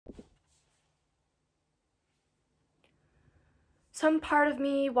Some part of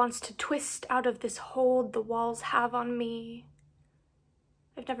me wants to twist out of this hold the walls have on me.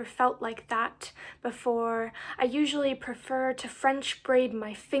 I've never felt like that before. I usually prefer to French braid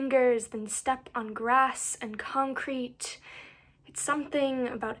my fingers than step on grass and concrete. It's something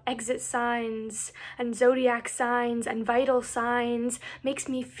about exit signs and zodiac signs and vital signs makes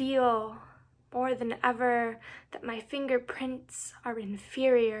me feel, more than ever, that my fingerprints are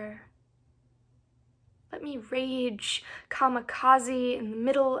inferior. Let me rage kamikaze in the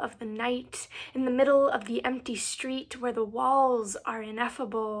middle of the night, in the middle of the empty street where the walls are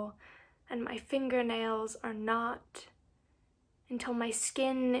ineffable and my fingernails are not, until my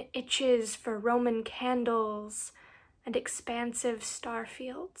skin itches for Roman candles and expansive star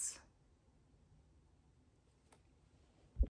fields.